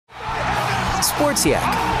Sports Yak.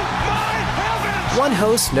 Oh, One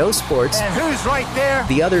host knows sports. and who's right there?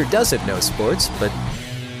 The other doesn't know sports, but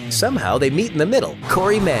somehow they meet in the middle.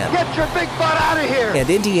 Corey Mann. Get your big butt out of here! And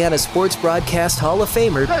Indiana Sports Broadcast Hall of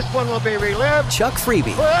Famer This one will be relived Chuck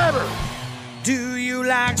Freeby. forever. Do you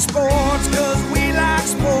like sports? Cause we like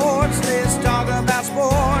sports. Let's talk about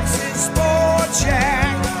sports. It's Sports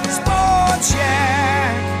Yak. Sports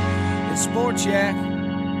Yak. It's Sports Yak.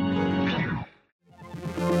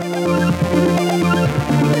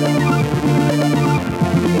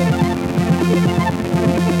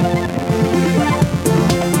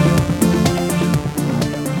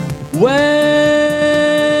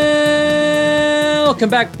 Welcome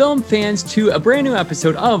back, film fans, to a brand new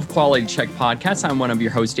episode of Quality Check Podcast. I'm one of your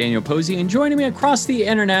hosts, Daniel Posey, and joining me across the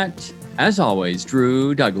internet, as always,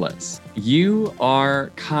 Drew Douglas. You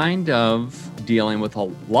are kind of dealing with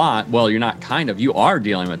a lot. Well, you're not kind of. You are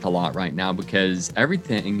dealing with a lot right now because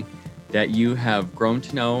everything that you have grown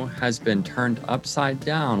to know has been turned upside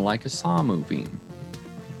down like a Saw movie.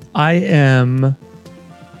 I am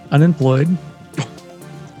unemployed.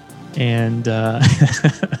 And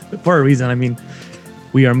for a reason, I mean,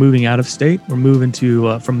 we are moving out of state. We're moving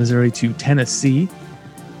to from Missouri to Tennessee,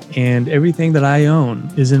 and everything that I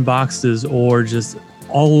own is in boxes or just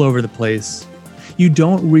all over the place. You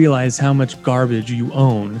don't realize how much garbage you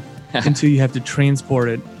own until you have to transport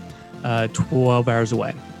it 12 hours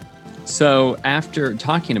away. So after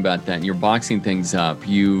talking about that, you're boxing things up.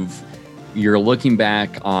 You're looking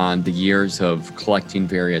back on the years of collecting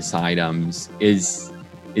various items. Is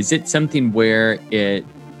it something where it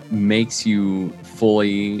makes you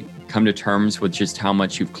fully come to terms with just how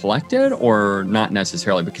much you've collected, or not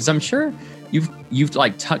necessarily? Because I'm sure you've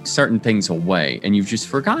like tucked certain things away and you've just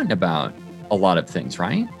forgotten about a lot of things,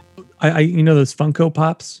 right? I you know those Funko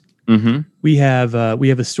Pops? Mm-hmm. We have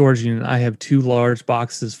a storage unit. I have 2 large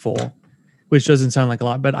boxes full, which doesn't sound like a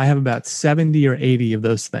lot, but I have about 70 or 80 of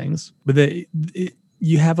those things. But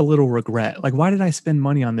you have a little regret. Like, why did I spend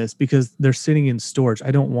money on this? Because they're sitting in storage.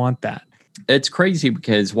 I don't want that. It's crazy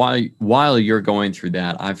because while you're going through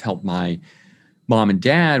that, I've helped my mom and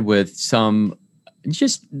dad with some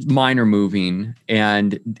just minor moving.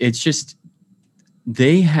 And it's just,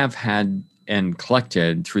 they have had and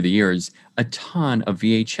collected through the years a ton of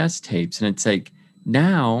VHS tapes. And it's like,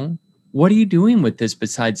 now, what are you doing with this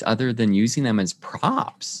besides other than using them as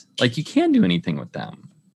props? Like, you can't do anything with them.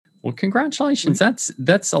 Well, congratulations.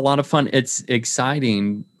 That's a lot of fun. It's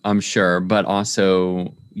exciting, I'm sure, but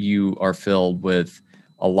also you are filled with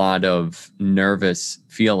a lot of nervous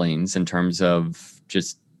feelings in terms of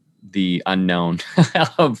just the unknown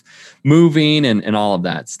of moving and all of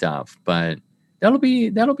that stuff. But that'll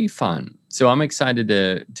be fun. So I'm excited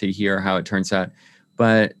to hear how it turns out.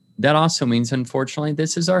 But that also means, unfortunately,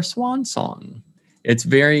 this is our swan song. It's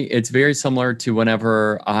very similar to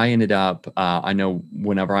whenever I ended up, I know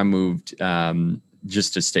whenever I moved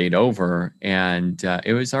just a state over, and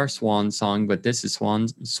it was our swan song, but this is swan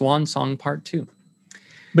song part 2.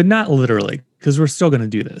 But not literally, because we're still going to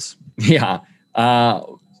do this. Yeah.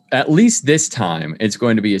 At least this time, it's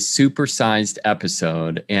going to be a supersized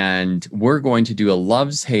episode, and we're going to do a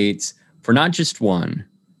loves hates for not just 1,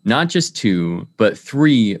 not just 2, but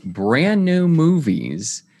 3 brand new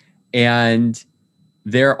movies. And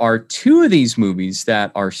there are 2 of these movies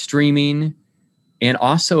that are streaming and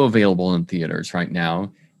also available in theaters right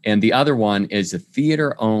now. And the other one is a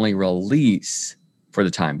theater-only release for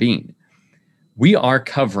the time being. We are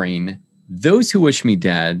covering Those Who Wish Me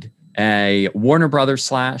Dead, a Warner Brothers /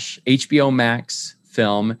 HBO Max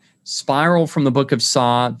film, Spiral from the Book of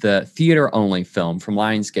Saw, the theater-only film from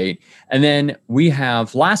Lionsgate. And then we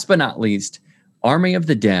have, last but not least, Army of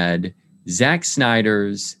the Dead, Zack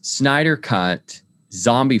Snyder's Snyder Cut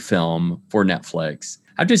zombie film for Netflix.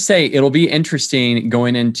 I have to say, it'll be interesting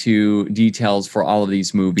going into details for all of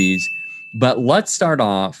these movies. But let's start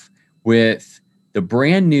off with the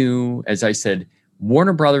brand new, as I said,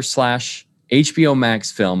 Warner Brothers / HBO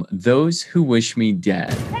Max film, Those Who Wish Me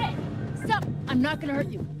Dead. Hey, stop. I'm not gonna hurt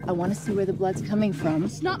you. I want to see where the blood's coming from.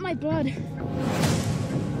 It's not my blood.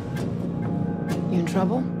 You in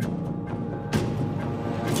trouble?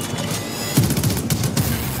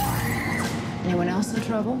 Anyone else in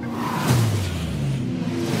trouble?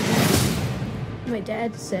 My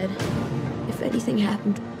dad said if anything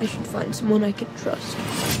happened, I should find someone I can trust.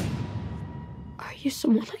 Are you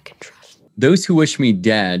someone I can trust? Those Who Wish Me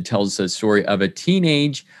Dead tells the story of a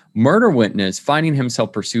teenage murder witness finding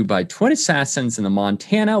himself pursued by twin assassins in the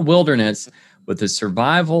Montana wilderness, with a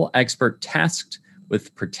survival expert tasked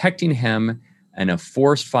with protecting him and a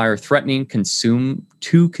forest fire threatening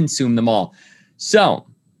to consume them all. So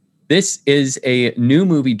This is a new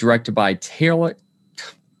movie directed by Taylor.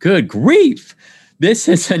 Good grief. This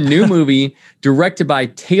is a new movie directed by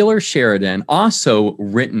Taylor Sheridan, also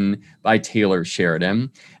written by Taylor Sheridan.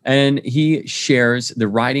 And he shares the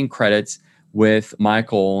writing credits with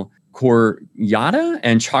Michael Corriata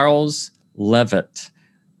and Charles Levitt.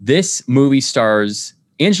 This movie stars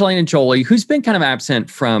Angelina Jolie, who's been kind of absent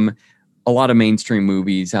from a lot of mainstream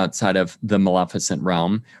movies outside of the Maleficent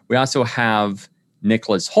realm. We also have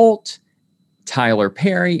Nicholas Hoult, Tyler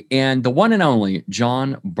Perry, and the one and only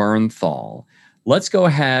Jon Bernthal. Let's go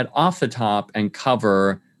ahead off the top and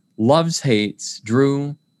cover Loves Hates.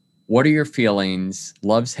 Drew, what are your feelings,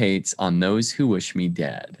 Loves Hates, on Those Who Wish Me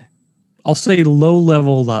Dead? I'll say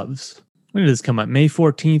low-level loves. When did this come out? May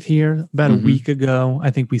 14th here, about a week ago.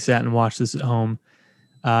 I think we sat and watched this at home.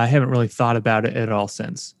 I haven't really thought about it at all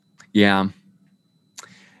since. Yeah.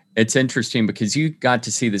 It's interesting because you got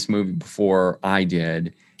to see this movie before I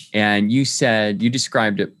did. And you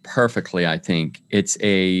described it perfectly, I think. It's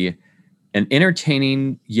an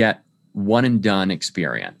entertaining yet one and done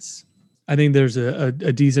experience. I think there's a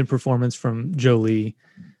decent performance from Jolie.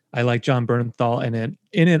 I like Jon Bernthal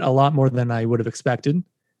in it a lot more than I would have expected.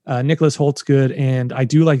 Nicholas Holt's good, and I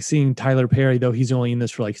do like seeing Tyler Perry, though he's only in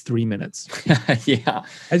this for like 3 minutes. Yeah.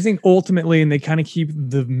 I think ultimately, and they kind of keep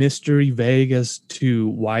the mystery vague as to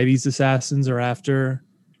why these assassins are after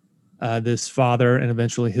this father and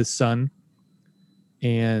eventually his son.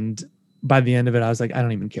 And by the end of it, I was like, I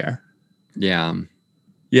don't even care. Yeah.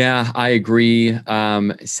 Yeah, I agree.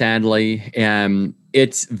 Sadly,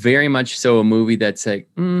 it's very much so a movie that's like,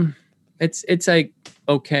 it's like,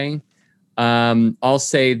 okay. I'll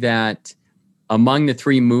say that among the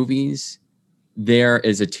 3 movies, there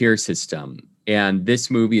is a tier system, and this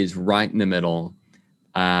movie is right in the middle.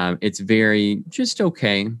 It's very just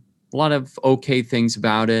okay. A lot of okay things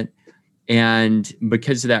about it. And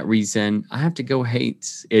because of that reason, I have to go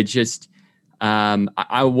hates. It just,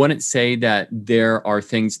 I wouldn't say that there are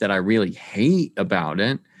things that I really hate about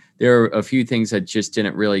it. There are a few things that just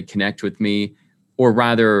didn't really connect with me, or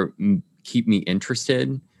rather keep me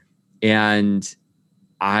interested. And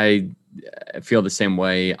I feel the same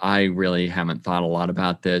way. I really haven't thought a lot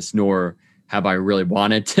about this, nor have I really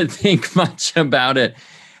wanted to think much about it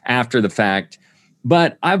after the fact.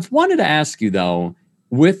 But I've wanted to ask you, though,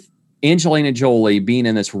 with Angelina Jolie being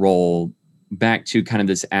in this role, back to kind of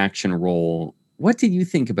this action role, what did you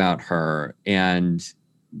think about her and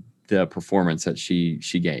the performance that she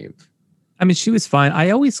gave? I mean, she was fine. I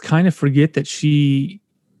always kind of forget that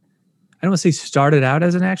I don't want to say started out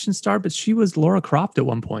as an action star, but she was Laura Croft at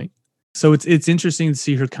one point. So it's interesting to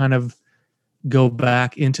see her kind of go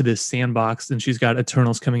back into this sandbox, and she's got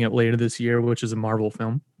Eternals coming up later this year, which is a Marvel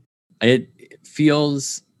film. It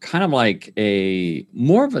feels kind of like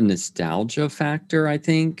more of a nostalgia factor, I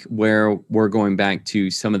think, where we're going back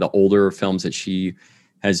to some of the older films that she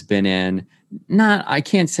has been in. I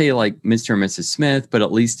can't say like Mr. and Mrs. Smith, but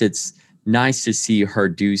at least it's nice to see her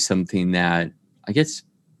do something that I guess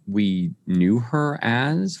we knew her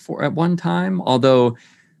as at one time. Although,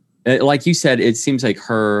 like you said, it seems like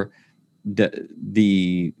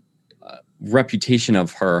the reputation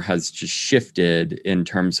of her has just shifted in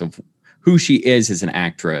terms of who she is as an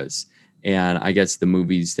actress. And I guess the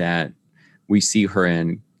movies that we see her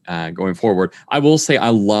in going forward. I will say I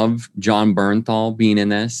love Jon Bernthal being in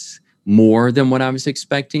this more than what I was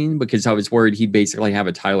expecting, because I was worried he'd basically have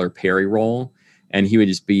a Tyler Perry role and he would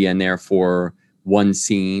just be in there for one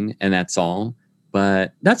scene and that's all.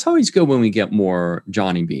 But that's always good when we get more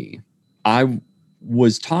Johnny B. I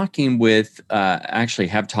was talking with, actually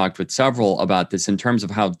have talked with several about this in terms of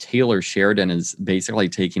how Taylor Sheridan is basically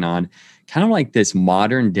taking on kind of like this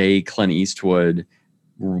modern day Clint Eastwood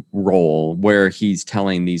role where he's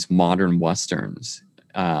telling these modern Westerns.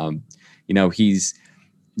 He's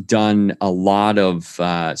done a lot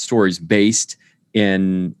of stories based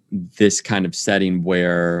in this kind of setting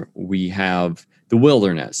where we have the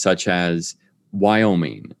wilderness, such as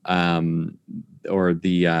Wyoming, or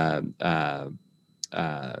the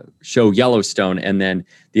show Yellowstone, and then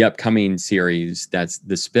the upcoming series that's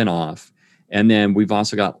the spinoff. And then we've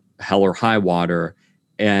also got Hell or High Water,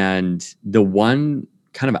 and the one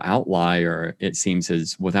kind of outlier, it seems,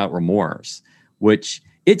 is Without Remorse, which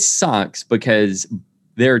it sucks because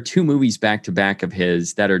there are 2 movies back to back of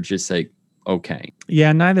his that are just like, okay.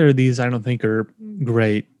 Yeah, neither of these I don't think are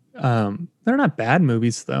great. They're not bad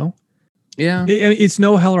movies though. Yeah. It's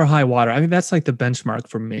no Hell or High Water. I mean, that's like the benchmark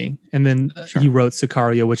for me. And then Sure. he wrote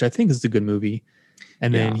Sicario, which I think is a good movie.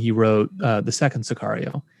 And then he wrote the second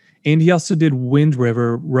Sicario. And he also did Wind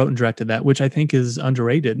River, wrote and directed that, which I think is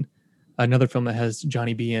underrated. another film that has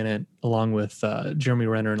Johnny B in it, along with Jeremy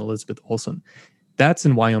Renner and Elizabeth Olsen. That's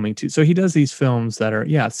in Wyoming too. So he does these films that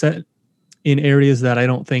are set in areas that I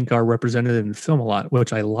don't think are represented in film a lot,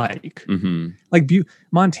 which I like. Mm-hmm. Like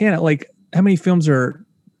Montana. Like, how many films are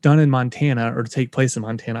done in Montana or take place in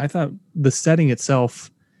Montana? I thought the setting itself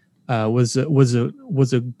was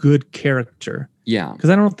a good character. Yeah, because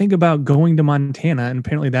I don't think about going to Montana, and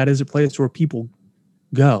apparently that is a place where people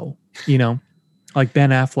go. You know, like Ben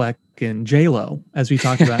Affleck and J-Lo, as we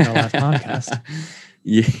talked about in our last podcast.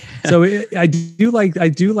 Yeah. So I do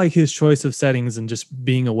like his choice of settings and just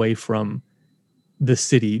being away from the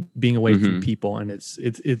city, being away from people, and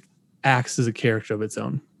it acts as a character of its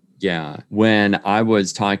own. Yeah. When I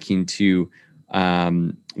was talking to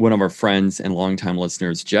one of our friends and longtime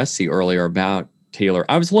listeners, Jesse, earlier about Taylor,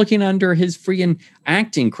 I was looking under his freaking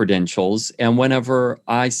acting credentials, and whenever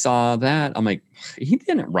I saw that, I'm like, he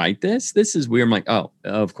didn't write this. This is weird. I'm like, oh,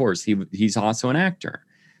 of course, he's also an actor.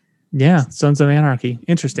 Yeah, Sons of Anarchy.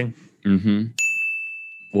 Interesting. Mm-hmm.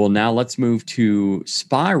 Well, now let's move to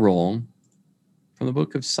Spiral from the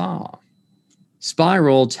Book of Saw.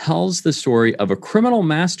 Spiral tells the story of a criminal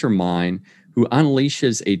mastermind who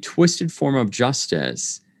unleashes a twisted form of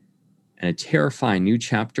justice and a terrifying new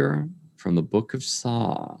chapter from the Book of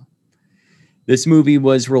Saw. This movie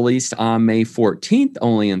was released on May 14th,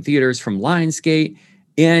 only in theaters from Lionsgate,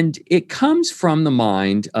 and it comes from the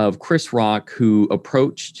mind of Chris Rock, who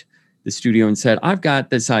approached the studio and said, I've got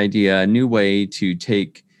this idea, a new way to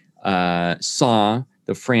take Saw,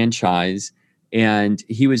 the franchise, and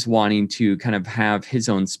he was wanting to kind of have his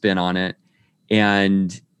own spin on it.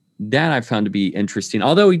 And that I found to be interesting,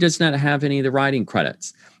 although he does not have any of the writing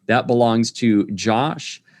credits. That belongs to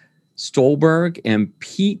Josh Stolberg and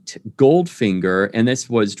Pete Goldfinger, and this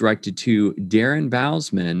was directed to Darren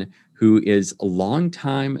Bousman, who is a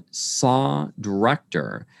longtime Saw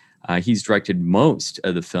director. He's directed most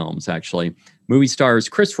of the films, actually. Movie stars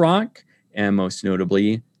Chris Rock and most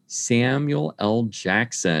notably Samuel L.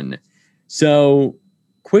 Jackson. So,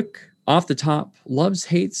 quick off the top, loves,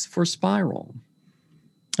 hates for Spiral.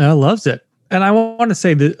 Loves it. And I want to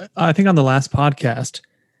say that I think on the last podcast,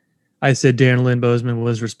 I said Darren Lynn Bousman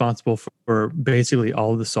was responsible for basically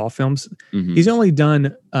all of the Saw films. Mm-hmm. He's only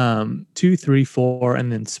done 2, 3, 4,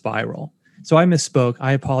 and then Spiral. So I misspoke.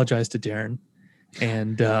 I apologize to Darren.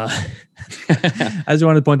 And I just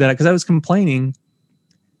wanted to point that out because I was complaining,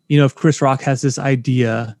 if Chris Rock has this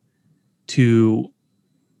idea to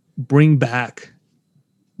bring back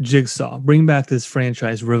Jigsaw, bring back this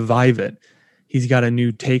franchise, revive it. He's got a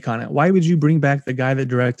new take on it. Why would you bring back the guy that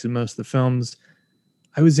directed most of the films?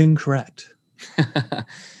 I was incorrect.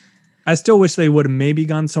 I still wish they would have maybe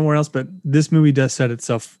gone somewhere else, but this movie does set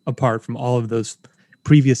itself apart from all of those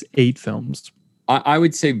previous 8 films. I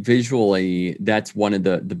would say visually, that's one of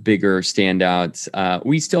the bigger standouts.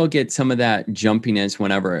 We still get some of that jumpiness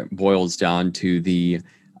whenever it boils down to the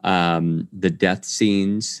death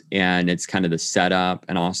scenes, and it's kind of the setup,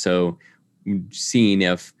 and also seeing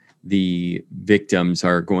if the victims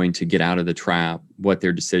are going to get out of the trap, what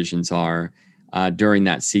their decisions are. During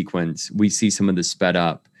that sequence, we see some of the sped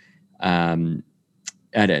up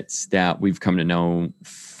edits that we've come to know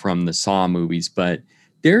from the Saw movies, but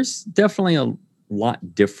there's definitely a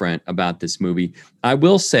lot different about this movie. I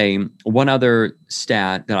will say one other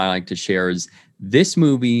stat that I like to share is this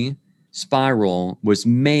movie, Spiral, was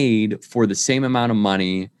made for the same amount of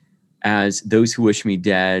money as Those Who Wish Me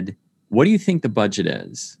Dead. What do you think the budget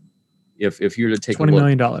is? If you're to take $20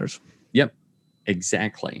 million. Yep,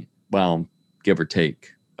 exactly. Well, give or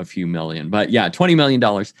take a few million, but yeah, $20 million.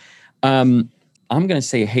 I'm going to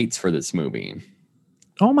say hates for this movie.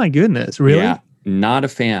 Oh my goodness. Really? Yeah, not a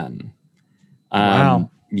fan. Wow.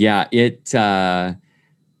 Yeah,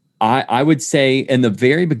 I would say in the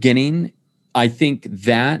very beginning, I think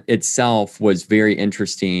that itself was very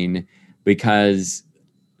interesting because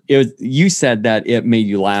you said that it made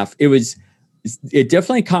you laugh. It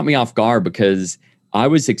definitely caught me off guard because I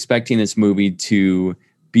was expecting this movie to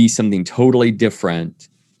be something totally different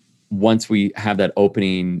once we have that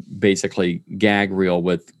opening, basically gag reel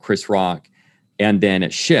with Chris Rock, and then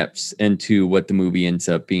it shifts into what the movie ends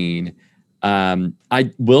up being.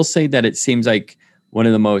 I will say that it seems like one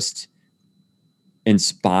of the most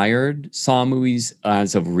inspired Saw movies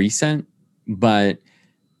as of recent, but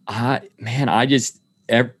I'd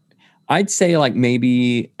say like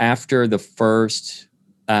maybe after the first,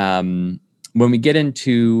 when we get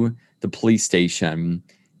into the police station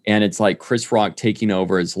and it's like Chris Rock taking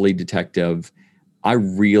over as lead detective, I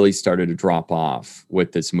really started to drop off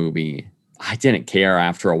with this movie. I didn't care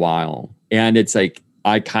after a while. And it's like,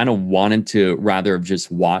 I kind of wanted to rather have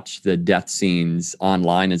just watched the death scenes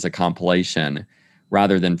online as a compilation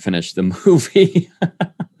rather than finish the movie.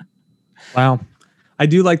 Wow. I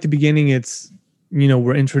do like the beginning. It's,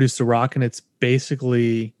 we're introduced to Rock, and it's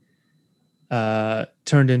basically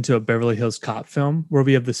turned into a Beverly Hills Cop film where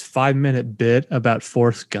we have this 5-minute bit about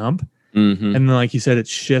Forrest Gump. Mm-hmm. And then, like you said, it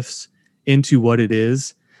shifts into what it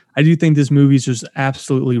is. I do think this movie is just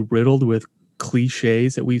absolutely riddled with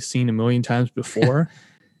cliches that we've seen a million times before.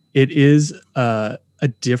 It is a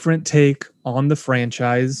different take on the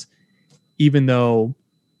franchise, even though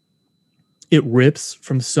it rips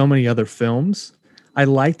from so many other films. I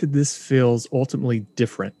like that this feels ultimately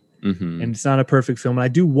different. Mm-hmm. And it's not a perfect film. And I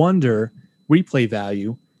do wonder, replay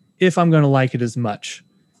value, if I'm going to like it as much.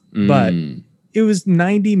 But it was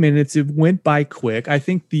 90 minutes. It went by quick. I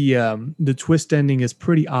think the twist ending is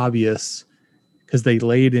pretty obvious because they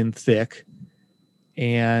laid in thick.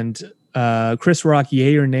 And Chris Rock,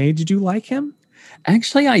 yay or nay? Did you like him?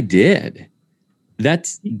 Actually, I did.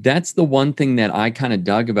 That's the one thing that I kind of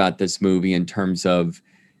dug about this movie in terms of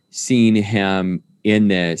seeing him in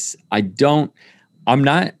this. I don't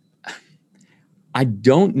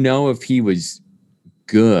know if he was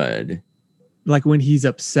good. Like when he's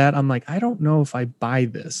upset, I'm like, I don't know if I buy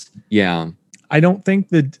this. Yeah. I don't think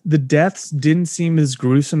the deaths didn't seem as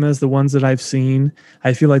gruesome as the ones that I've seen.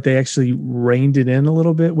 I feel like they actually reined it in a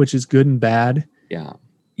little bit, which is good and bad. Yeah.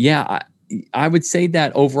 Yeah. I would say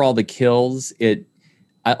that overall the kills,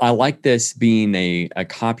 I like this being a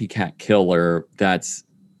copycat killer that's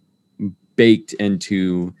baked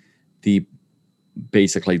into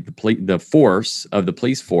basically the force of the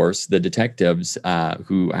police force, the detectives,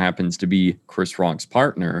 who happens to be Chris Rock's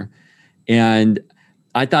partner. And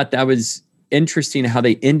I thought that was interesting how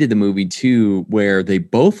they ended the movie too, where they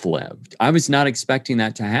both lived. I was not expecting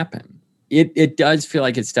that to happen. It does feel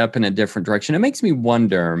like it's a step in a different direction. It makes me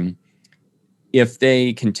wonder if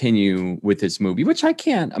they continue with this movie, which I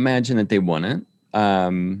can't imagine that they wouldn't. I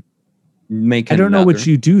don't know what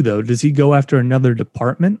you do though. Does he go after another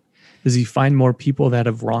department? Does he find more people that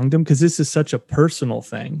have wronged him? Because this is such a personal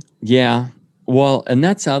thing. Yeah. Well, and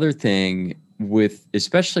that's the other thing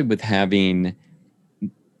especially with having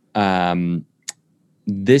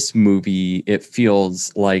this movie, it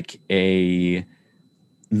feels like the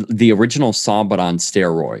original Saw, but on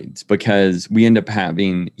steroids, because we end up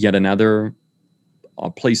having yet another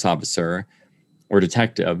police officer or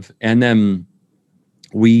detective. And then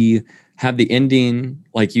we have the ending,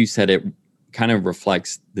 like you said, it kind of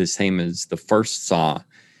reflects the same as the first Saw.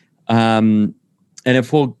 And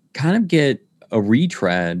if we'll kind of get a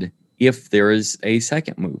retread if there is a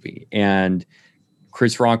second movie and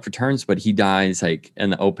Chris Rock returns, but he dies like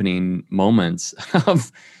in the opening moments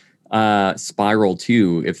of Spiral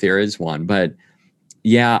 2, if there is one. But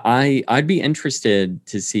yeah, I'd be interested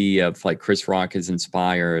to see if like Chris Rock is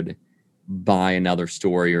inspired by another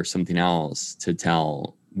story or something else to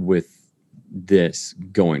tell with this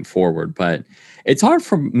going forward. But it's hard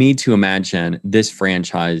for me to imagine this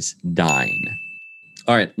franchise dying.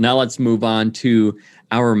 All right, now let's move on to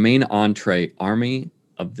our main entree, Army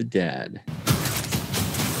of the Dead.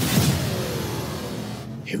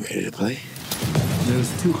 You ready to play? There's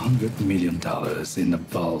 $200 million in the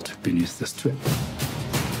vault beneath the strip,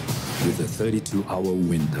 with a 32-hour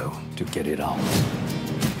window to get it out.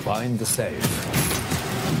 Find the safe.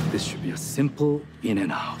 This should be a simple in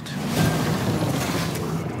and out.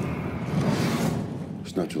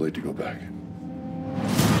 It's not too late to go back.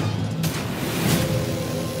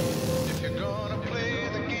 If you're gonna play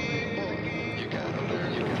the game, boy, you gotta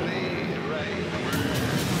learn to play it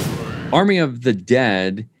right. Army of the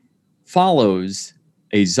Dead follows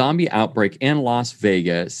a zombie outbreak in Las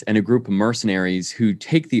Vegas and a group of mercenaries who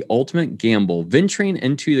take the ultimate gamble, venturing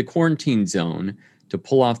into the quarantine zone to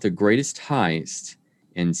pull off the greatest heist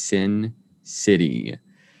in Sin City.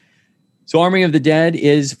 So Army of the Dead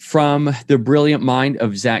is from the brilliant mind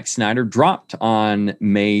of Zack Snyder, dropped on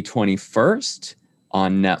May 21st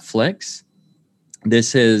on Netflix.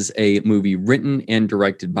 This is a movie written and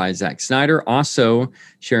directed by Zack Snyder. Also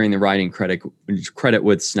sharing the writing credit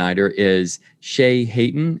with Snyder is Shay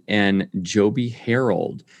Hayton and Joby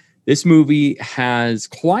Harold. This movie has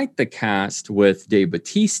quite the cast with Dave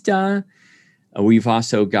Bautista. We've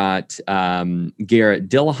also got Garrett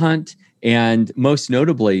Dillahunt, and most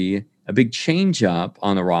notably, a big change up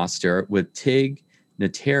on the roster with Tig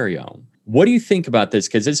Notaro. What do you think about this?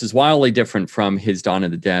 Because this is wildly different from his Dawn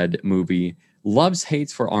of the Dead movie. Loves,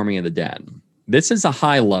 hates for Army of the Dead. This is a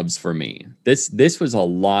high loves for me. This was a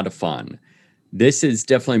lot of fun. This is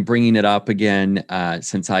definitely bringing it up again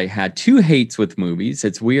since I had two hates with movies.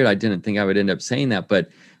 It's weird. I didn't think I would end up saying that, but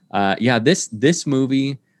Yeah, this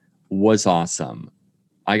movie was awesome.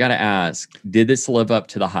 I gotta ask, did this live up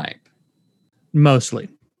to the hype? Mostly.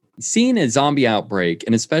 Seeing a zombie outbreak,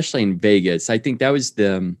 and especially in Vegas, I think that was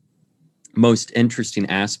the most interesting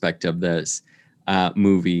aspect of this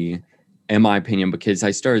movie, in my opinion, because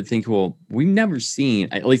I started thinking, well, we've never seen,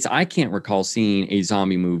 at least I can't recall seeing a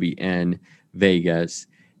zombie movie in Vegas.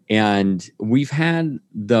 And we've had,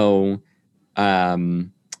 though,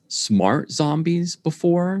 smart zombies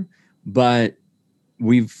before, but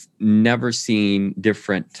we've never seen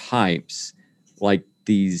different types like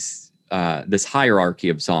these, this hierarchy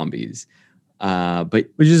of zombies. But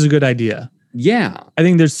which is a good idea. Yeah. I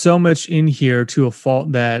think there's so much in here to a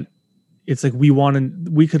fault that it's like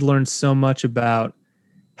we could learn so much about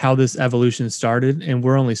how this evolution started, and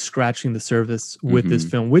we're only scratching the surface with this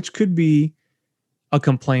film, which could be a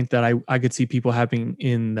complaint that I could see people having,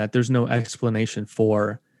 in that there's no explanation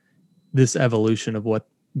for this evolution of what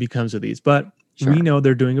becomes of these. But we know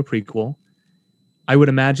they're doing a prequel. I would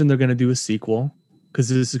imagine they're going to do a sequel because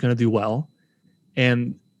this is going to do well.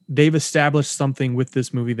 And they've established something with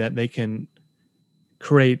this movie that they can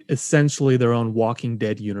create essentially their own Walking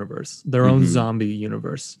Dead universe, their own zombie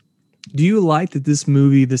universe. Do you like that this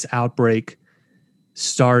movie, this outbreak,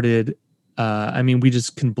 started? I mean, we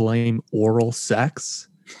just can blame oral sex.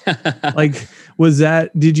 Like,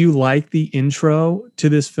 did you like the intro to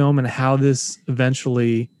this film and how this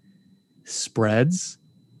eventually spreads?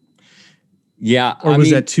 Yeah. Or was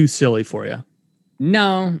that too silly for you?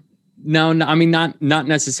 No. I mean, not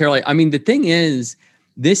necessarily. I mean, the thing is,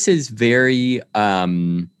 this is very,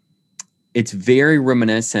 it's very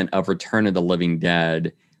reminiscent of Return of the Living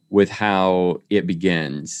Dead with how it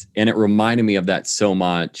begins. And it reminded me of that so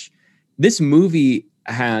much. This movie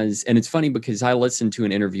has, and it's funny because I listened to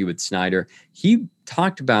an interview with Snyder. He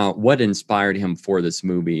talked about what inspired him for this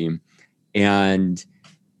movie. And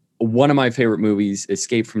one of my favorite movies,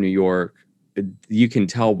 Escape from New York, you can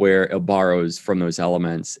tell where it borrows from those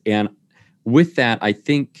elements. And with that, I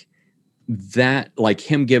think that, like,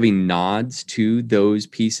 him giving nods to those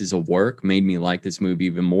pieces of work made me like this movie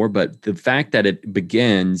even more. But the fact that it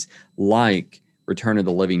begins like Return of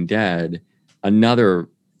the Living Dead, another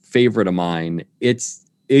favorite of mine, it's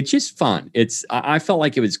just fun. I felt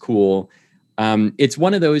like it was cool. It's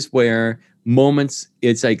one of those where moments,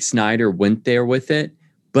 it's like Snyder went there with it,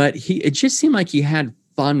 but it just seemed like he had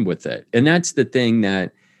fun with it. And that's the thing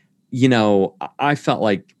that, I felt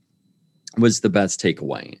like was the best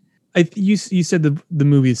takeaway. You said the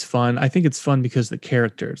movie is fun. I think it's fun because the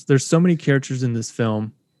characters. There's so many characters in this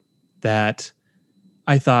film that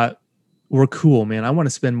I thought were cool, man. I want to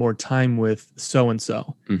spend more time with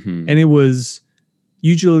so-and-so. And it was,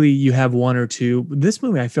 usually you have one or two. This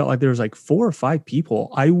movie, I felt like there was like 4 or 5 people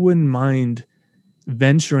I wouldn't mind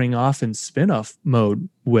venturing off in spin-off mode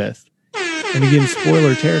with. And again,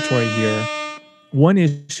 spoiler territory here. One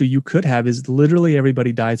issue you could have is literally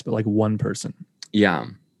everybody dies but like one person. Yeah.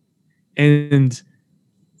 And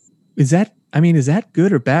is that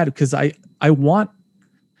good or bad? Because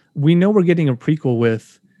we know we're getting a prequel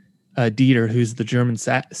with Dieter, who's the German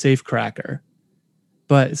safecracker.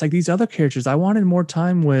 But it's like these other characters, I wanted more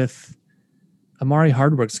time with Amari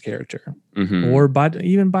Hardwick's character, or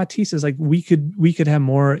even Batista's. Like we could have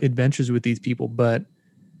more adventures with these people, but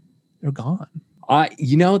they're gone.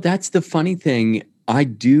 That's the funny thing. I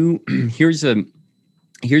do. Here's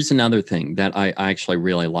another thing that I actually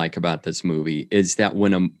really like about this movie is that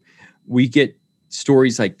when we get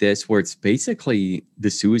stories like this, where it's basically the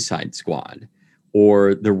Suicide Squad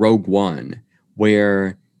or the Rogue One,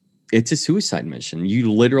 where it's a suicide mission.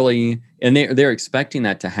 You literally, and they're expecting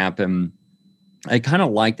that to happen. I kind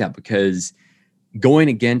of like that because going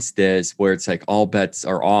against this, where it's like all bets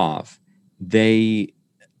are off, they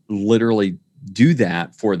literally do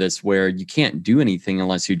that for this, where you can't do anything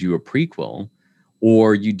unless you do a prequel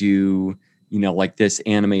or you do, like this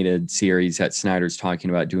animated series that Snyder's talking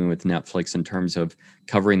about doing with Netflix in terms of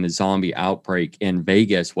covering the zombie outbreak in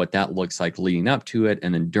Vegas, what that looks like leading up to it,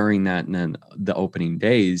 and then during that, and then the opening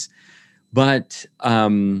days. But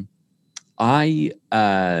I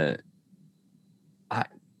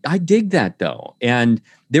dig that though. And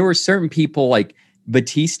there were certain people like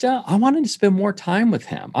Batista, I wanted to spend more time with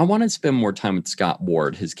him. I wanted to spend more time with Scott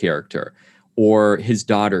Ward, his character, or his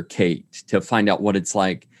daughter, Kate, to find out what it's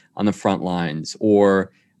like on the front lines,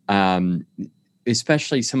 or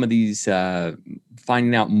especially some of these,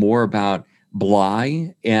 finding out more about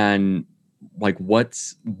Bly and like what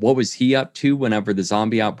was he up to whenever the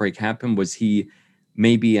zombie outbreak happened? Was he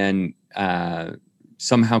maybe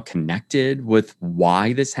somehow connected with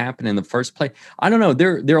why this happened in the first place? I don't know.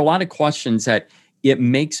 There are a lot of questions that it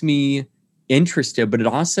makes me interested, but it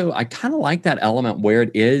also, I kind of like that element where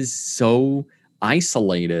it is so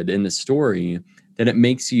isolated in the story that it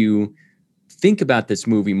makes you think about this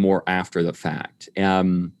movie more after the fact.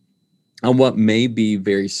 On what may be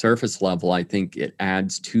very surface level, I think it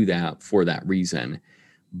adds to that for that reason.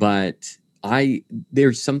 But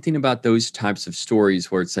there's something about those types of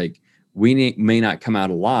stories where it's like, we may not come out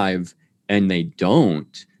alive, and they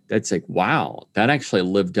don't. That's like, wow, that actually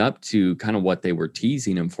lived up to kind of what they were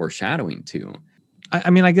teasing and foreshadowing to. I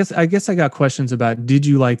mean, I guess I got questions about, did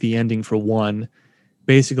you like the ending for one,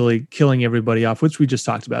 basically killing everybody off, which we just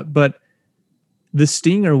talked about, but the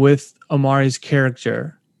stinger with Omari's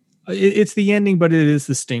character, it's the ending, but it is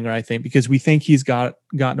the stinger, I think, because we think he's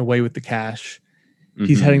gotten away with the cash.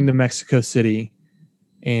 He's heading to Mexico City,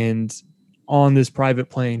 and on this private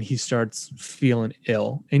plane, he starts feeling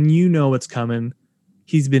ill, and you know what's coming.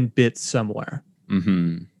 He's been bit somewhere.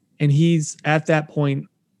 And he's at that point,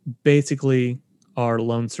 basically our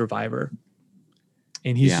lone survivor.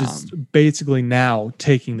 And he's just basically now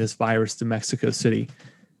taking this virus to Mexico City.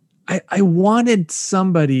 I wanted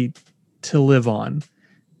somebody to live on.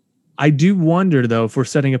 I do wonder, though, if we're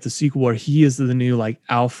setting up the sequel where he is the new like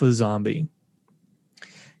alpha zombie.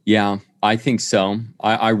 Yeah, I think so.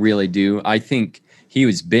 I really do. I think he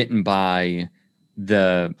was bitten by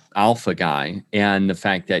the alpha guy, and the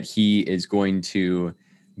fact that he is going to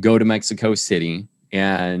go to Mexico City,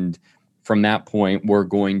 and from that point, we're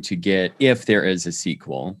going to get, if there is a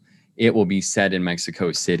sequel, it will be set in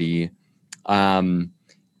Mexico City,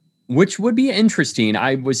 which would be interesting.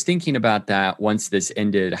 I was thinking about that once this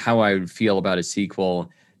ended, how I would feel about a sequel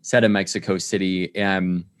set in Mexico City.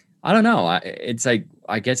 And I don't know. It's like,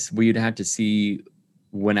 I guess we'd have to see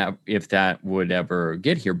if that would ever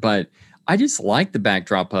get here. But I just like the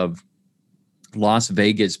backdrop of Las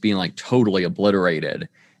Vegas being like totally obliterated,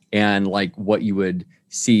 and like what you would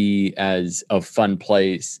see as a fun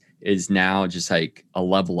place is now just like a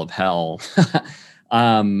level of hell.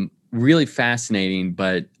 Really fascinating,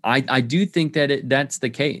 but I do think that that's the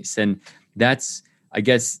case. And that's, I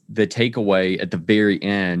guess, the takeaway at the very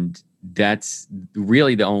end. That's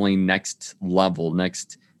really the only next level,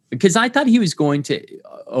 because I thought he was going to,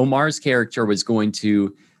 Omar's character was going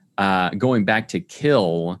to, going back to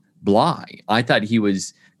kill Bly. I thought he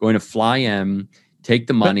was going to fly in, take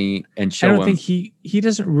the money, and show him. I don't think he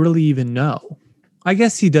doesn't really even know. I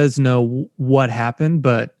guess he does know what happened,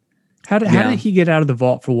 but how did he get out of the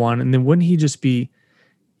vault, for one? And then wouldn't he just be,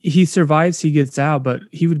 he survives, he gets out, but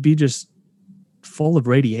he would be just full of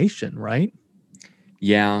radiation, right?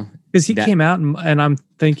 Yeah. Because he came out, and I'm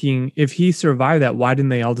thinking, if he survived that, why didn't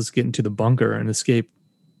they all just get into the bunker and escape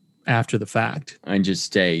after the fact and just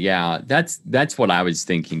stay? Yeah, that's what I was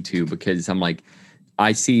thinking too, because I'm like,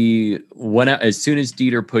 I see as soon as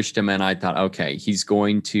Dieter pushed him in, I thought, okay, he's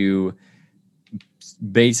going to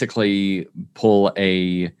basically pull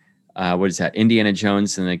a what is that, Indiana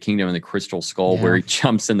Jones and the Kingdom of the Crystal Skull, where he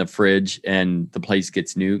jumps in the fridge and the place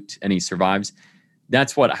gets nuked and he survives.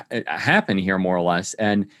 That's what happened here, more or less.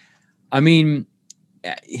 And I mean,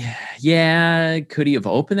 yeah, could he have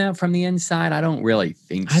opened that from the inside? I don't really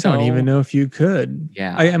think so. I don't even know if you could.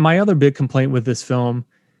 Yeah. And my other big complaint with this film,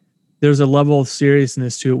 there's a level of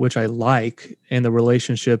seriousness to it, which I like. And the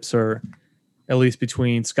relationships are, at least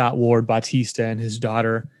between Scott Ward, Bautista, and his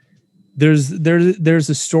daughter. There's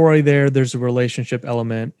a story there. There's a relationship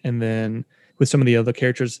element. And then with some of the other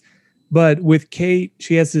characters. But with Kate,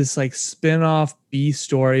 she has this like spin-off B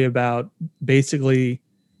story about basically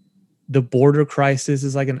the border crisis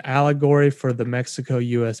is like an allegory for the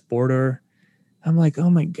Mexico-U.S. border. I'm like, oh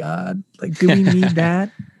my God, like, do we need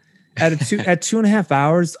that? At 2.5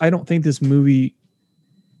 hours, I don't think this movie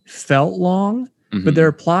felt long, but there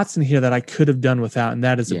are plots in here that I could have done without, and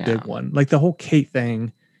that is a big one. Like the whole Kate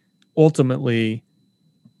thing, ultimately,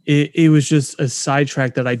 it was just a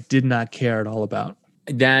sidetrack that I did not care at all about.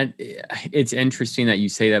 That it's interesting that you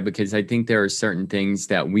say that, because I think there are certain things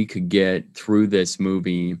that we could get through this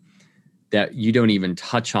movie that you don't even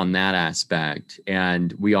touch on that aspect,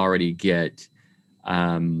 and we already get.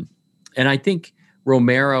 And I think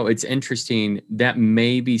Romero, it's interesting that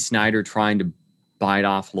maybe Snyder trying to bite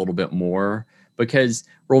off a little bit more, because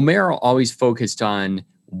Romero always focused on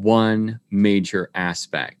one major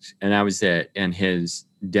aspect, and that was it in his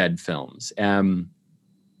Dead films.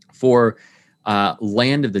 For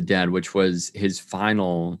Land of the Dead, which was his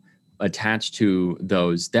final attached to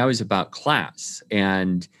those, that was about class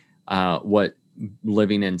and what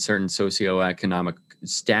living in certain socioeconomic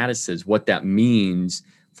statuses, what that means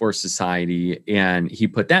for society. And he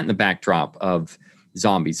put that in the backdrop of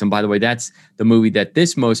zombies. And by the way, that's the movie that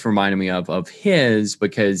this most reminded me of his,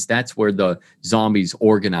 because that's where the zombies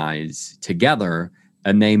organize together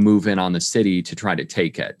and they move in on the city to try to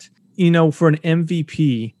take it. You know, for an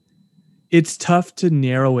MVP, it's tough to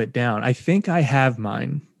narrow it down. I think I have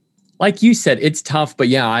mine. Like you said, it's tough, but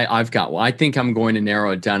yeah, I've got one. I think I'm going to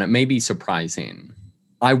narrow it down. It may be surprising.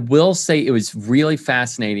 I will say it was really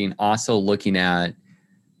fascinating also looking at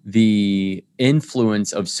the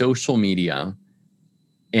influence of social media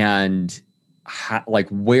and like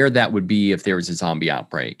where that would be if there was a zombie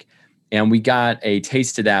outbreak. And we got a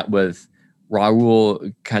taste of that with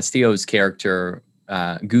Raul Castillo's character,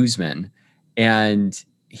 Guzman, and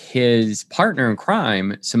his partner in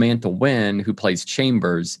crime, Samantha Wynn, who plays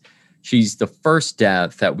Chambers. She's the first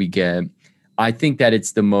death that we get. I think that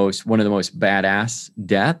it's one of the most badass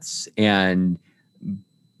deaths and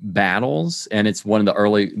battles, and it's one of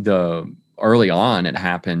the early on it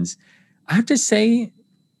happens. I have to say,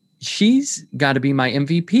 she's got to be my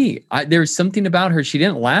MVP. There's something about her. She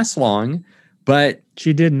didn't last long, but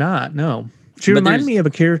she did not. No, she reminded me of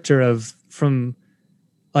a character from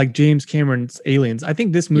like James Cameron's Aliens. I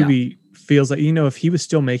think this movie feels like, you know, if he was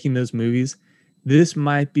still making those movies, this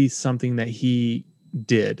might be something that he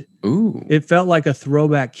did. Ooh. It felt like a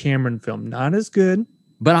throwback Cameron film. Not as good.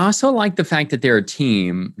 But I also like the fact that they're a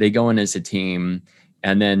team. They go in as a team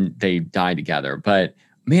and then they die together. But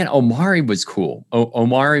man, Omari was cool.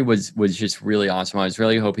 Omari was just really awesome. I was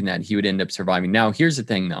really hoping that he would end up surviving. Now, here's the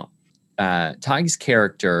thing though. Tig's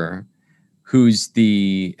character, who's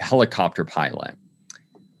the helicopter pilot,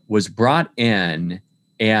 was brought in,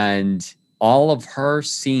 and all of her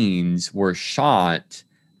scenes were shot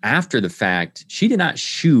after the fact. She did not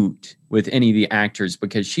shoot with any of the actors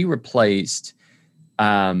because she replaced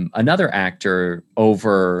another actor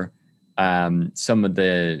over some of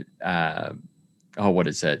the what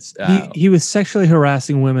is it? He was sexually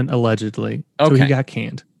harassing women allegedly. Okay. So he got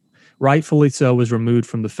canned. Rightfully so, was removed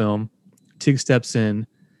from the film. Tig steps in,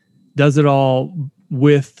 does it all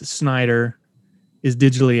with Snyder, is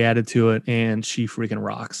digitally added to it, and she freaking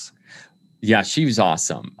rocks. Yeah, she was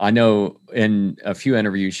awesome. I know in a few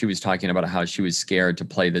interviews, she was talking about how she was scared to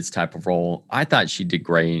play this type of role. I thought she did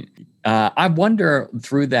great. I wonder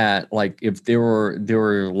through that, like if there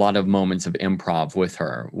were a lot of moments of improv with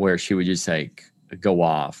her where she would just like go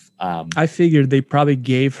off. I figured they probably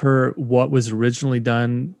gave her what was originally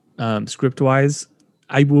done script wise.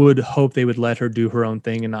 I would hope they would let her do her own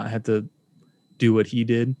thing and not have to do what he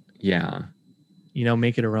did. Yeah. You know,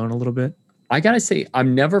 make it her own a little bit. I got to say, I've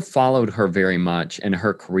never followed her very much in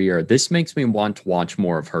her career. This makes me want to watch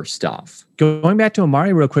more of her stuff. Going back to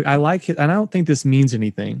Omari real quick, I like it, and I don't think this means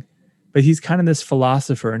anything, but he's kind of this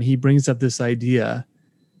philosopher, and he brings up this idea,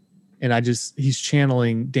 and he's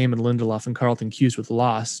channeling Damon Lindelof and Carlton Cuse with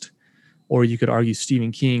Lost, or you could argue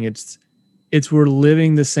Stephen King. It's we're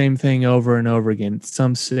living the same thing over and over again. It's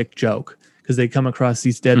some sick joke because they come across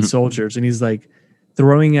these dead soldiers, and he's like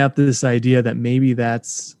throwing out this idea that maybe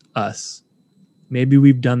that's us. Maybe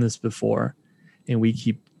we've done this before, and we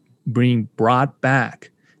keep being brought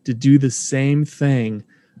back to do the same thing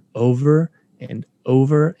over and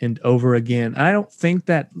over and over again. I don't think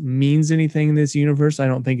that means anything in this universe. I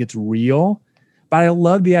don't think it's real, but I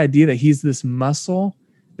love the idea that he's this muscle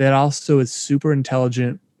that also is super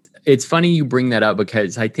intelligent. It's funny you bring that up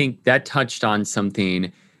because I think that touched on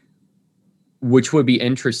something which would be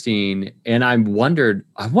interesting. And I wonder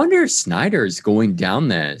if Snyder's going down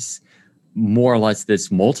this more or less this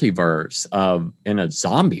multiverse in a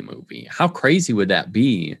zombie movie. How crazy would that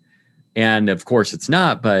be? And of course it's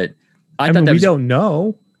not, but I thought we don't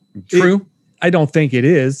know. True. I don't think it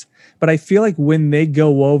is, but I feel like when they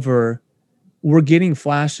go over, we're getting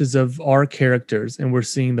flashes of our characters and we're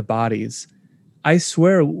seeing the bodies. I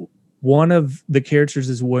swear one of the characters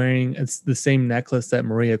is wearing the same necklace that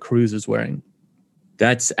Maria Cruz is wearing.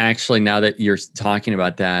 That's actually, now that you're talking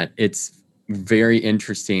about that, it's very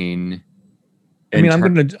interesting. I mean, I'm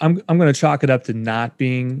gonna chalk it up to not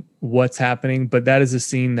being what's happening, but that is a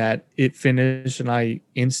scene that it finished and I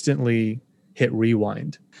instantly hit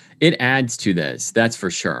rewind. It adds to this, that's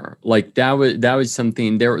for sure. Like that was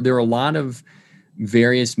something. There were a lot of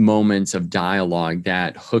various moments of dialogue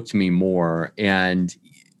that hooked me more, and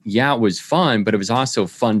yeah, it was fun, but it was also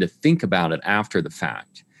fun to think about it after the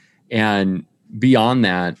fact. And beyond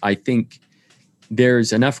that, I think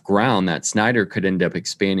there's enough ground that Snyder could end up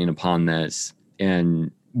expanding upon this.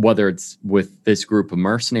 And whether it's with this group of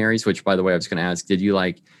mercenaries, which, by the way, I was going to ask, did you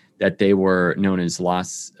like that they were known as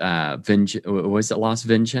Los Vengeance?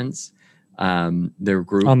 Their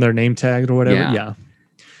group on their name tag or whatever. Yeah.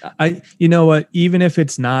 You know what? Even if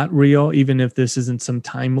it's not real, even if this isn't some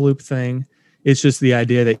time loop thing, It's just the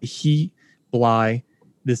idea that Bly,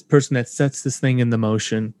 this person that sets this thing in the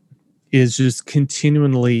motion, is just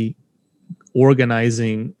continually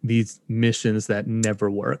organizing these missions that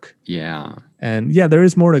never work. Yeah. And yeah, there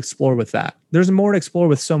is more to explore with that. There's more to explore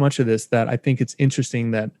with so much of this that I think it's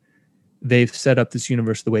interesting that they've set up this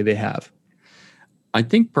universe the way they have. I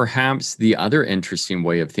think perhaps the other interesting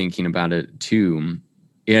way of thinking about it too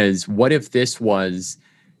is, what if this was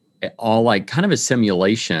all like kind of a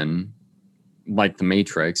simulation like the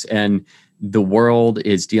Matrix, and the world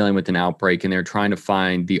is dealing with an outbreak and they're trying to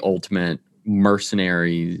find the ultimate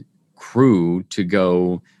mercenary crew to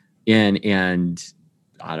go in and,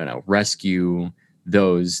 I don't know, rescue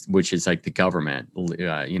those, which is like the government,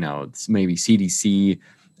 maybe CDC,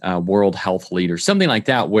 World Health Leader, something like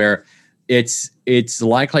that, where it's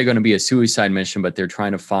likely going to be a suicide mission, but they're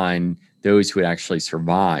trying to find those who would actually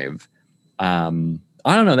survive. I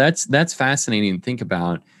don't know. That's fascinating to think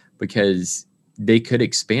about, because they could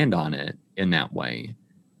expand on it in that way.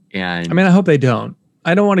 And I mean, I hope they don't.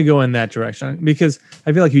 I don't want to go in that direction, because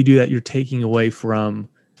I feel like if you do that, you're taking away from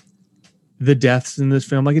the deaths in this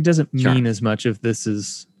film. Like, it doesn't mean as much if this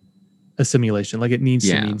is a simulation. Like, it needs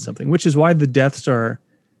to mean something, which is why the deaths are,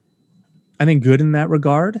 I think, good in that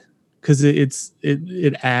regard, because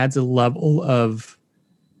it adds a level of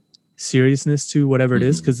seriousness to whatever it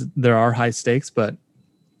is, because there are high stakes. But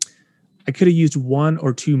I could have used one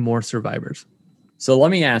or two more survivors. So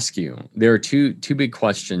let me ask you, there are two big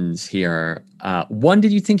questions here. One,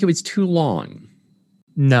 did you think it was too long?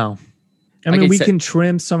 No. I mean, we can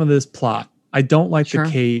trim some of this plot. I don't like the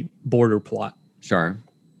Kate border plot. Sure.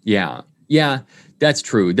 Yeah. Yeah, that's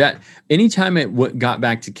true. That anytime it got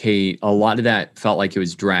back to Kate, a lot of that felt like it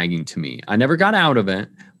was dragging to me. I never got out of it,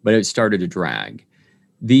 but it started to drag.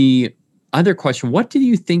 The other question, what did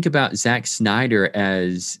you think about Zack Snyder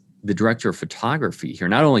as the director of photography here,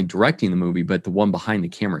 not only directing the movie, but the one behind the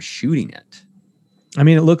camera shooting it? I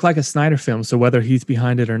mean, it looked like a Snyder film, so whether he's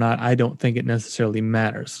behind it or not, I don't think it necessarily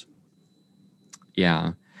matters.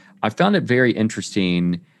 Yeah. I found it very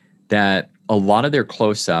interesting that a lot of their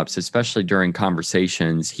close-ups, especially during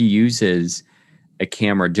conversations, he uses a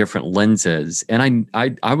camera, different lenses. And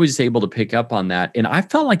I was able to pick up on that, and I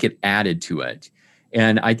felt like it added to it.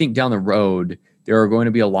 And I think down the road, there are going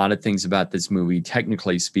to be a lot of things about this movie,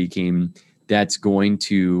 technically speaking, that's going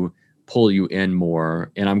to pull you in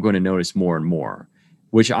more, and I'm going to notice more and more,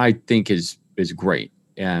 which I think is great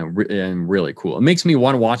and really cool. It makes me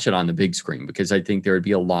want to watch it on the big screen, because I think there would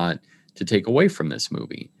be a lot to take away from this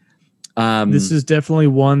movie. This is definitely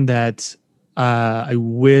one that I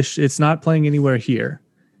wish it's not playing anywhere here,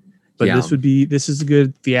 but this is a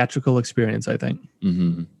good theatrical experience, I think.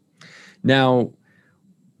 Mm-hmm. Now,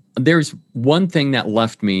 there's one thing that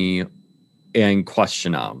left me in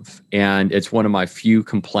question of, and it's one of my few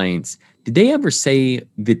complaints. Did they ever say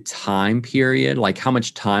the time period, like how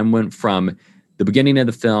much time went from the beginning of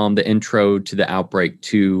the film, the intro, to the outbreak,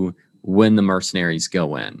 to when the mercenaries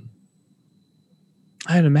go in?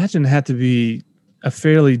 I'd imagine it had to be a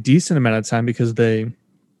fairly decent amount of time, because they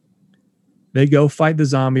go fight the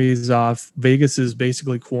zombies off. Vegas is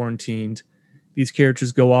basically quarantined. These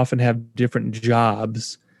characters go off and have different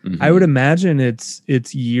jobs. Mm-hmm. I would imagine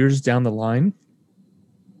it's years down the line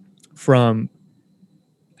from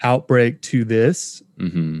outbreak to this.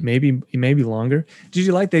 Mm-hmm. Maybe longer. Did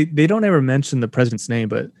you like they don't ever mention the president's name,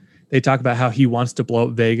 but they talk about how he wants to blow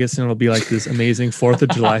up Vegas, and it'll be like this amazing 4th of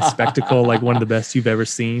July spectacle, like one of the best you've ever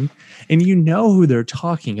seen. And you know who they're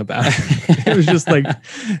talking about. It was just like,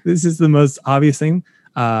 this is the most obvious thing.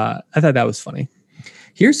 I thought that was funny.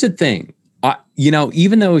 Here's the thing.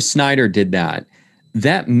 Even though Snyder did that,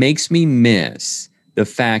 that makes me miss the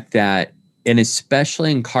fact that, and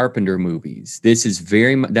especially in Carpenter movies, that's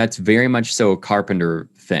very much so a Carpenter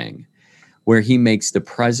thing, where he makes the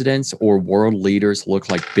presidents or world leaders look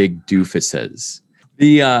like big doofuses.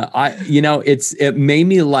 It made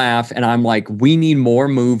me laugh, and I'm like, we need more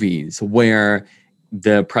movies where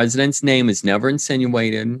the president's name is never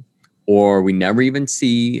insinuated, or we never even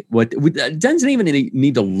see it doesn't even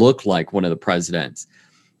need to look like one of the presidents.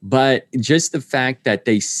 But just the fact that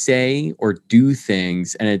they say or do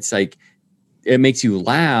things, and it's like, it makes you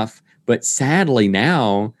laugh. But sadly,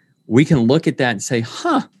 now we can look at that and say,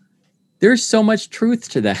 there's so much truth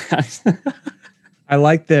to that. I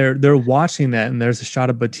like they're watching that, and there's a shot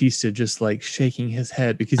of Batista just like shaking his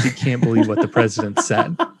head because he can't believe what the president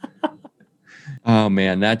said. Oh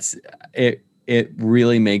man, that's it. It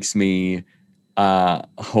really makes me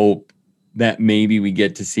hope that maybe we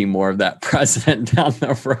get to see more of that president down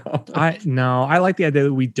the road. I like the idea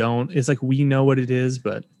that we don't. It's like, we know what it is,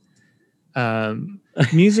 but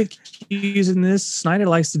music cues in this, Snyder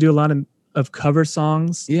likes to do a lot of of cover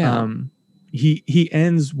songs. Yeah. He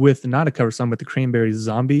ends with not a cover song, but the Cranberries'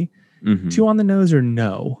 Zombie. Mhm. 2 on the nose or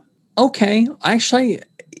no? Okay. Actually,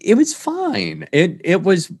 it was fine. It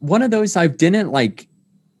was one of those I didn't like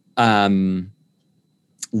love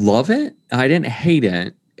it. I didn't hate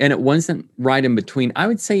it. And it wasn't right in between. I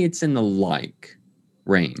would say it's in the like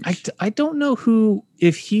range. I don't know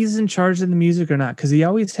if he's in charge of the music or not, because he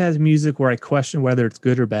always has music where I question whether it's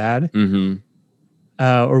good or bad,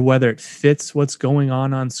 or whether it fits what's going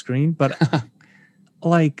on screen. But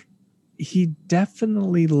like, he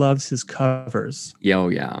definitely loves his covers. Yeah, oh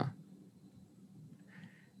yeah.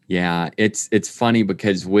 Yeah, it's funny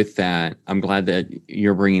because with that, I'm glad that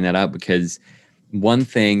you're bringing that up, because one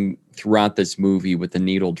thing throughout this movie with the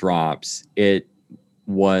needle drops, it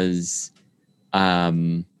was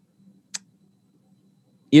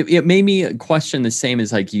it made me question the same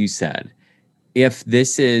as like you said, if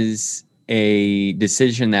this is a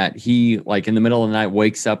decision that he, like, in the middle of the night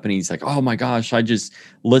wakes up and he's like, oh my gosh, I just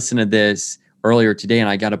listened to this earlier today and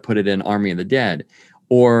I got to put it in Army of the Dead,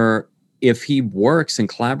 or if he works and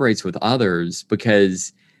collaborates with others,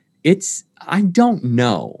 because I don't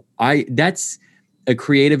know. That's a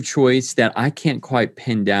creative choice that I can't quite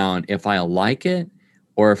pin down if I like it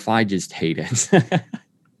or if I just hate it.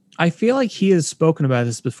 I feel like he has spoken about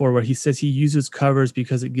this before, where he says he uses covers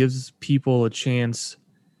because it gives people a chance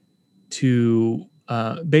to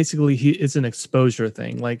basically it's an exposure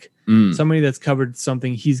thing. Like somebody that's covered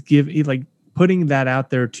something, he's like putting that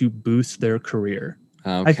out there to boost their career.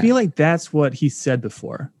 Okay. I feel like that's what he said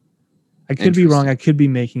before. I could be wrong. I could be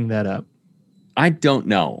making that up. I don't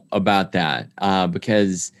know about that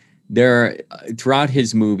because throughout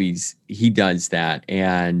his movies, he does that.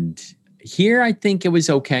 And here, I think it was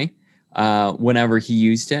okay whenever he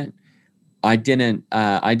used it. I didn't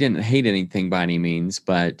hate anything by any means,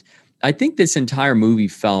 but I think this entire movie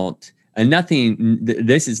felt, and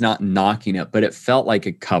this is not knocking it, but it felt like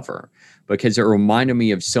a cover because it reminded me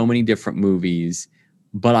of so many different movies.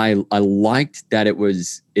 But I liked that it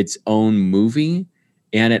was its own movie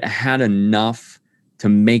and it had enough to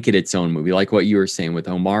make it its own movie. Like what you were saying with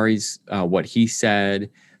Omari's, what he said,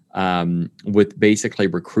 with basically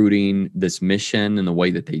recruiting this mission and the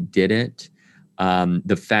way that they did it.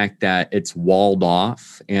 The fact that it's walled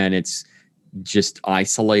off and it's just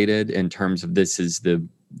isolated in terms of this is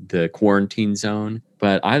the quarantine zone.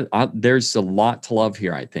 But there's a lot to love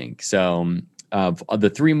here, I think. So of the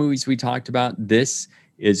 3 movies we talked about, this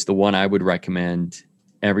is the one I would recommend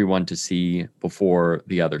everyone to see before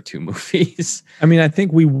the other 2 movies. I mean, I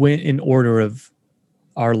think we went in order of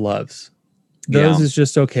our loves. Those is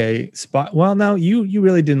just okay. Well, no, you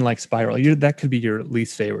really didn't like Spiral. That could be your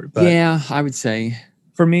least favorite. But yeah, I would say.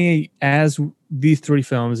 For me, as these 3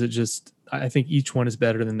 films, I think each one is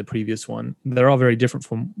better than the previous one. They're all very different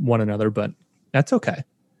from one another, but that's okay.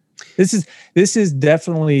 This is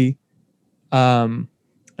definitely,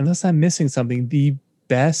 unless I'm missing something, the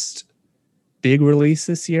best big release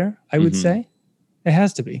this year, I would say. It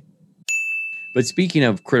has to be. But speaking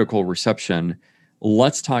of critical reception,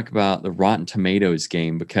 let's talk about the Rotten Tomatoes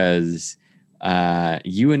game, because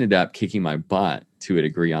you ended up kicking my butt to a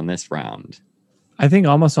degree on this round. I think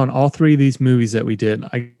almost on all 3 of these movies that we did,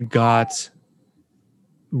 I got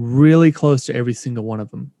really close to every single one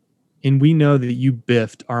of them. And we know that you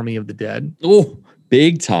biffed Army of the Dead. Oh,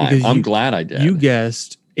 big time. I'm glad I did. You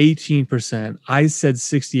guessed 18%. I said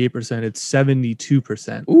 68%. It's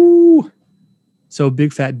 72%. Ooh. So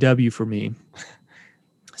big fat W for me.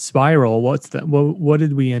 Spiral, what's that? What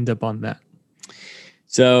did we end up on that?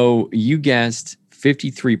 So you guessed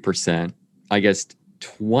 53%. I guessed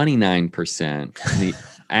 29%. The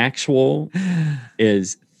actual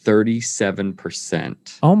is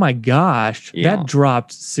 37%. Oh my gosh. Yeah. That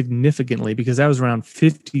dropped significantly because that was around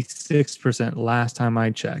 56% last time I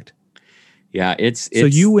checked. Yeah, it's so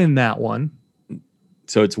you win that one.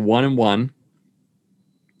 So it's 1-1.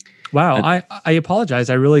 Wow, I apologize.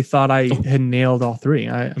 I really thought I had nailed all 3.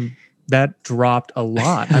 That dropped a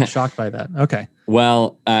lot. I'm shocked by that. Okay.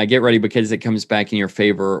 Well, get ready because it comes back in your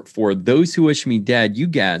favor. For Those Who Wish Me Dead, you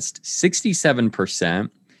guessed 67%.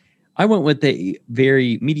 I went with a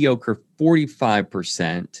very mediocre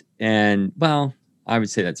 45%. And, well, I would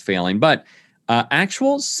say that's failing. But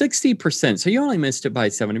actual 60%. So you only missed it by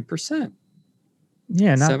 70%.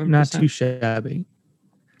 Yeah, not too shabby.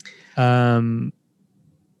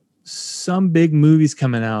 Some big movies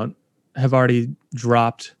coming out have already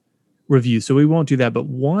dropped reviews, so we won't do that. But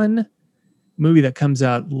one movie that comes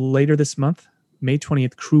out later this month, May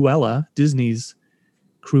 20th, Cruella, Disney's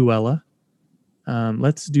Cruella.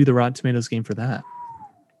 Let's do the Rotten Tomatoes game for that.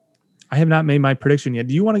 I have not made my prediction yet.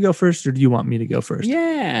 Do you want to go first or do you want me to go first?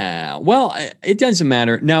 Yeah. Well, it doesn't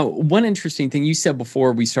matter. Now, one interesting thing you said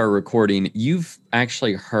before we started recording, you've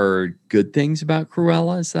actually heard good things about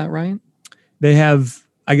Cruella. Is that right? They have,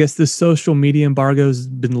 I guess the social media embargo has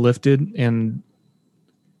been lifted, and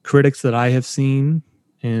critics that I have seen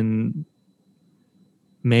and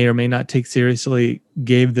may or may not take seriously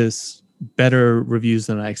gave this better reviews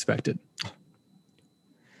than I expected.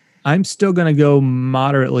 I'm still going to go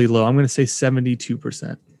moderately low. I'm going to say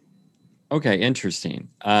 72%. Okay, interesting.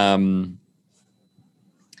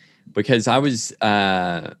 Because I was,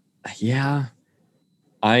 I'm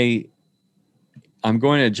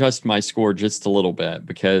going to adjust my score just a little bit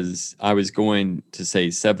because I was going to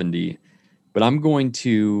say 70, but I'm going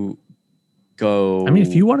to go. I mean,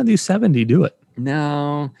 if you want to do 70, do it.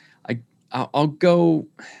 No, I'll go.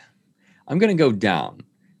 I'm going to go down.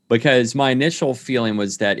 Because my initial feeling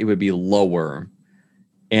was that it would be lower.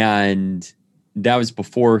 And that was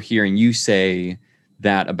before hearing you say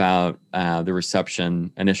that about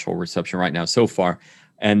the initial reception right now so far.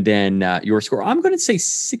 And then your score, I'm going to say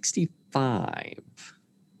 65.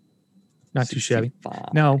 Not too shabby.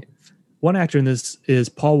 Now, one actor in this is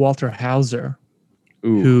Paul Walter Hauser,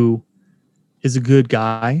 who is a good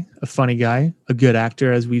guy, a funny guy, a good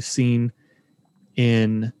actor, as we've seen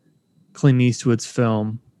in Clint Eastwood's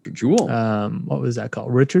film. Jewel. What was that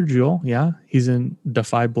called? Richard Jewell. Yeah. He's in Da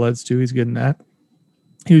 5 Bloods too. He's good in that.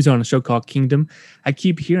 He was on a show called Kingdom. I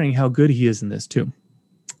keep hearing how good he is in this too. He's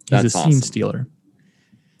That's a awesome. scene stealer.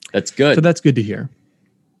 That's good. So that's good to hear.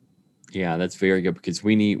 Yeah, that's very good because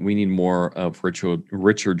we need more of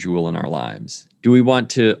Richard Jewell in our lives. Do we want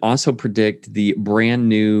to also predict the brand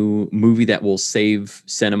new movie that will save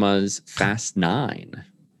cinemas, Fast 9?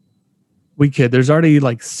 We could. There's already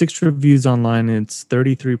like 6 reviews online, and it's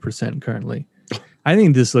 33% currently. I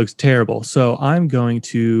think this looks terrible. So I'm going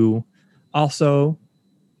to also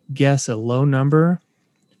guess a low number.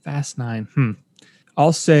 Fast 9.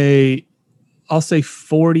 I'll say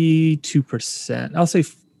 42%. I'll say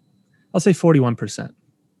 41%.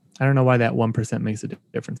 I don't know why that 1% makes a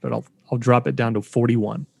difference, but I'll drop it down to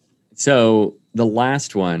 41. So the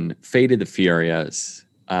last one, Fate of the Furious,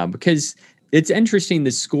 because it's interesting.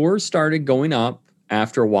 The score started going up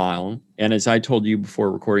after a while. And as I told you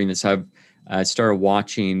before recording this, I've started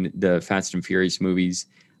watching the Fast and Furious movies.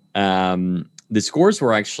 The scores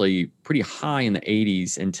were actually pretty high in the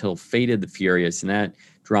 80s until Fate of the Furious, and that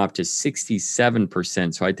dropped to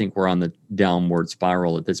 67%. So I think we're on the downward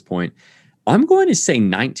spiral at this point. I'm going to say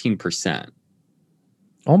 19%.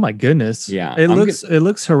 Oh my goodness. Yeah. It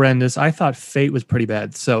looks horrendous. I thought Fate was pretty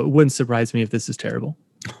bad, so it wouldn't surprise me if this is terrible.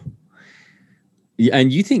 Yeah,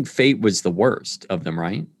 and you think Fate was the worst of them,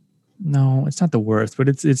 right? No, it's not the worst, but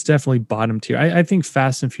it's definitely bottom tier. I think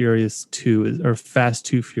Fast and Furious 2 or Fast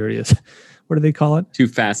 2 Furious. What do they call it? Too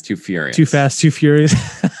Fast, Too Furious. Too Fast, Too Furious.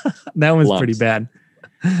 That one's pretty bad.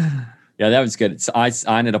 Yeah, that was good. So I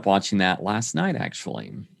ended up watching that last night,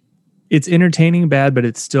 actually. It's entertaining bad, but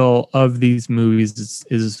it's still, of these movies,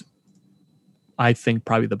 is I think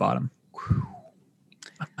probably the bottom.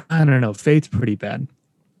 I don't know. Fate's pretty bad.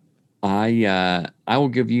 I will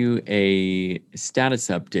give you a status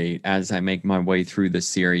update as I make my way through this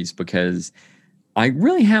series because I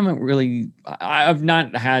really I've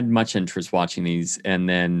not had much interest watching these. And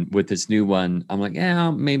then with this new one, I'm like,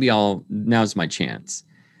 maybe now's my chance.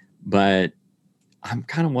 But I'm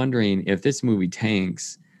kind of wondering if this movie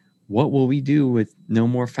tanks, what will we do with no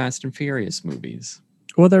more Fast and Furious movies?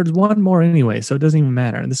 Well, there's one more anyway, so it doesn't even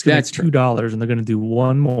matter. And this is going to be $2, and they're going to do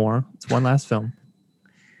one more. It's one last film.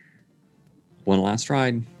 One last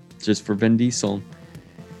ride, just for Vin Diesel.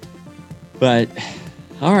 But,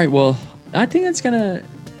 all right, well, I think that's going to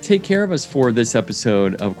take care of us for this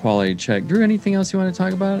episode of Quality Check. Drew, anything else you want to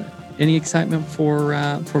talk about? Any excitement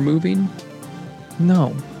for moving?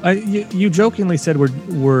 No. You jokingly said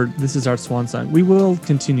this is our swan song. We will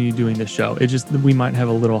continue doing the show. It's just that we might have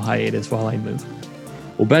a little hiatus while I move.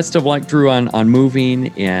 Well, best of luck, Drew, on moving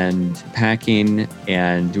and packing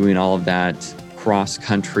and doing all of that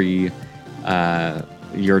cross-country,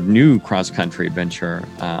 your new cross-country adventure.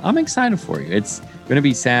 I'm excited for you. It's going to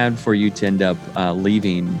be sad for you to end up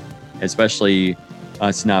leaving, especially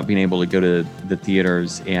us not being able to go to the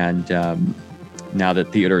theaters and now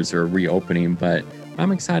that theaters are reopening, but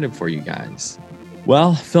I'm excited for you guys.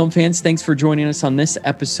 Well, film fans, thanks for joining us on this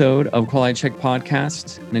episode of Quality Check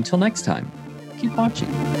Podcast. And until next time, keep watching.